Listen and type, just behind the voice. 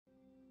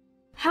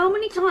How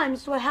many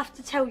times do I have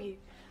to tell you?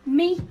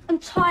 Me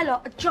and Tyler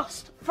are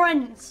just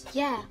friends.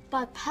 Yeah,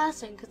 but a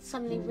person could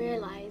suddenly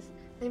realise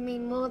they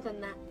mean more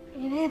than that.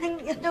 You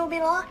think you'd still be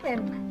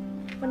laughing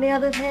when the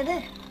others hear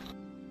this?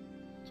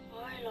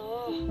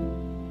 Tyler,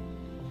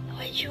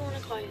 where do you want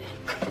to go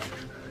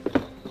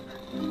then?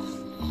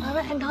 I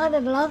reckon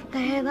Tyler'd love to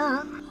hear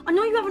that. I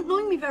know you haven't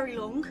known me very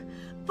long,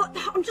 but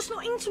I'm just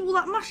not into all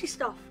that mushy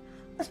stuff,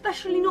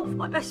 especially not for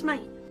my best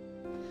mate.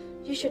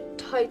 You should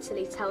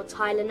totally tell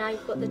Tyler now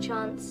you've got the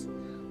chance.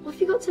 What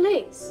have you got to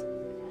lose?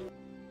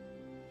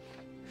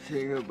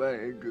 Sing about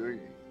it, Jody.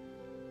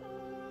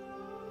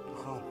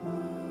 Oh.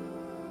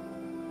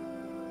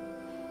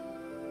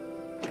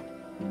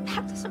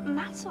 That doesn't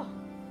matter.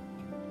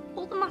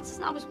 All that matters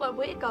now is where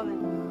we're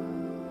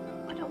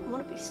going. I don't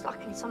want to be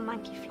stuck in some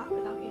manky flat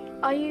without you.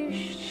 Are you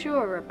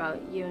sure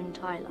about you and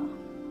Tyler?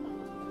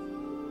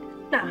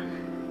 Nah,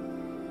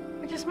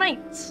 we're just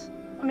mates.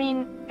 I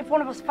mean, if one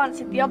of us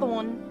fancied the other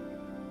one,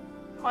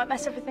 it might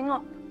mess everything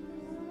up.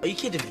 Are you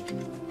kidding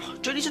me?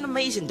 Jody's an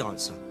amazing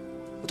dancer.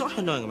 Without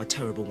her knowing I'm a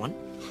terrible one.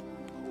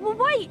 Well,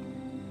 wait!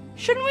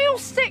 Shouldn't we all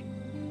stick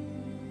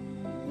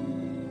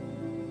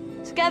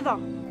together?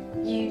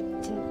 You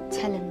didn't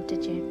tell him,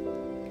 did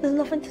you? There's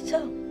nothing to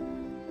tell.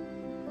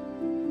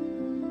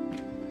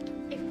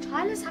 If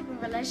Tyler's having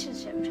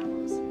relationship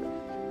troubles,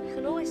 you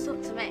can always talk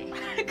to me.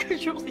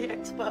 Because you're the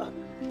expert.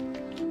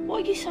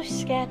 What are you so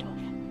scared of?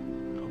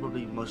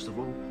 Probably most of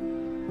all,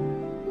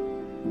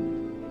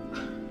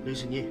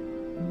 losing you.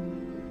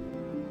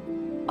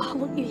 I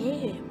want you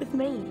here with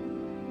me,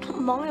 not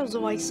miles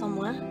away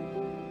somewhere.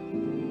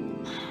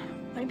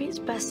 Maybe it's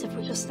best if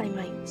we just stay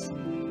mates.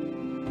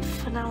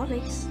 For now, at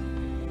least.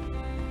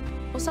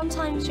 Well,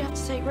 sometimes you have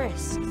to take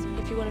risks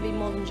if you want to be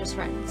more than just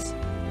friends.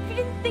 If you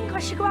didn't think I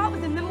should go out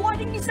with him, then why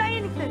didn't you say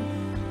anything?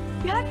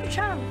 You had your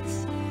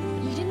chance.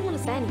 You didn't want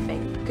to say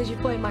anything because you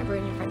thought it might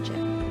ruin your friendship.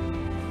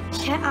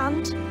 Yeah,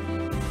 and?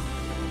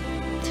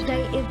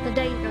 Today is the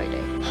day,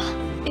 Jody.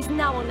 It's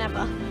now or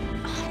never.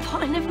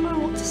 But I never know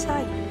what to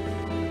say.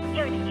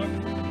 Jody,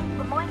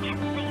 remind him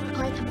that you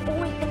guys have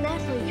always been there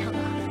for each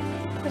other.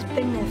 We've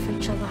been there for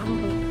each other,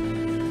 haven't we?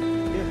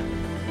 Yeah.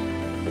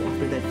 I've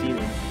been there for you,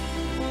 and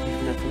you've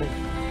been there for me.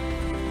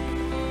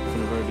 From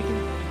the very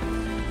beginning.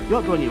 You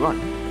aren't going on your own.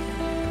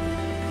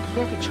 We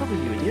have each other,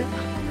 you idiot.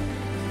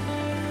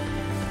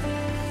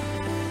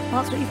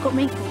 Well, that's what you've got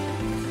me for.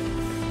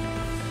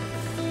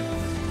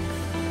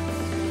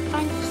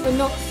 Thanks for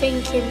not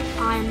thinking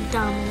I am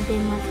dumb and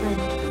being my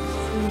friend.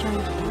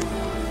 Enjoy.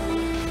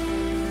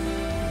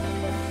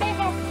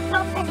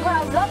 Something for a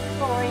love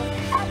story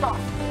ever.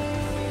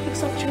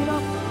 Looks like true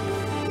love.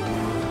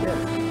 Yeah.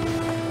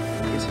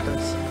 Yes, it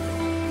does.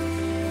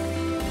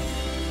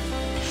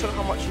 Show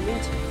how much you mean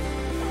to me.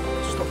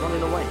 Stop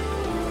running away.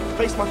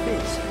 Face my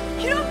fears.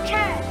 You don't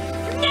care!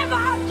 You never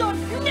have done!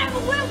 You never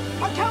will!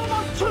 I care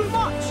about too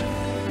much!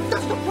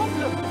 That's the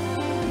problem!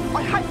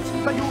 I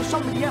hate that you're with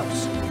somebody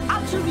else.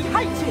 Absolutely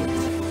hate it!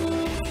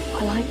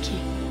 I like you.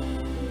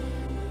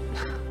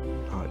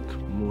 Like,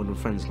 more than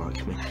friends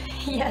like me.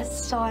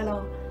 Yes,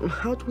 Tyler.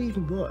 How do we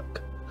even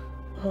work?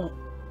 What?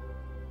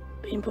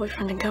 Being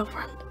boyfriend and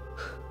girlfriend?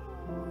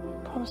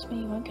 Promise me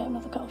you won't get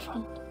another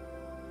girlfriend.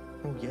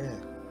 Oh, yeah.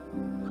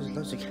 Because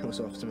loads of girls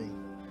are after me.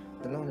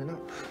 They're lining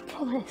up.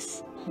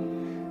 Promise. As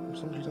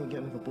long as you don't get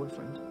another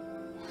boyfriend.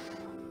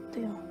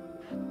 Deal.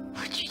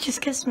 Would you just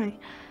kiss me?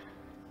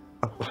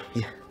 Oh,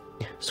 yeah.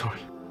 Yeah,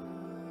 sorry.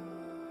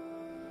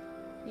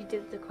 You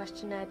did the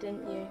questionnaire,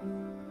 didn't you?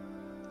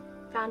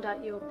 Found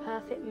out your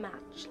perfect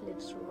match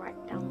lives right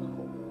down the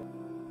hall.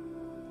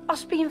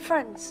 Us being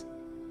friends.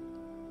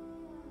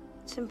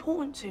 It's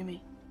important to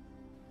me.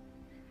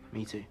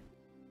 Me too.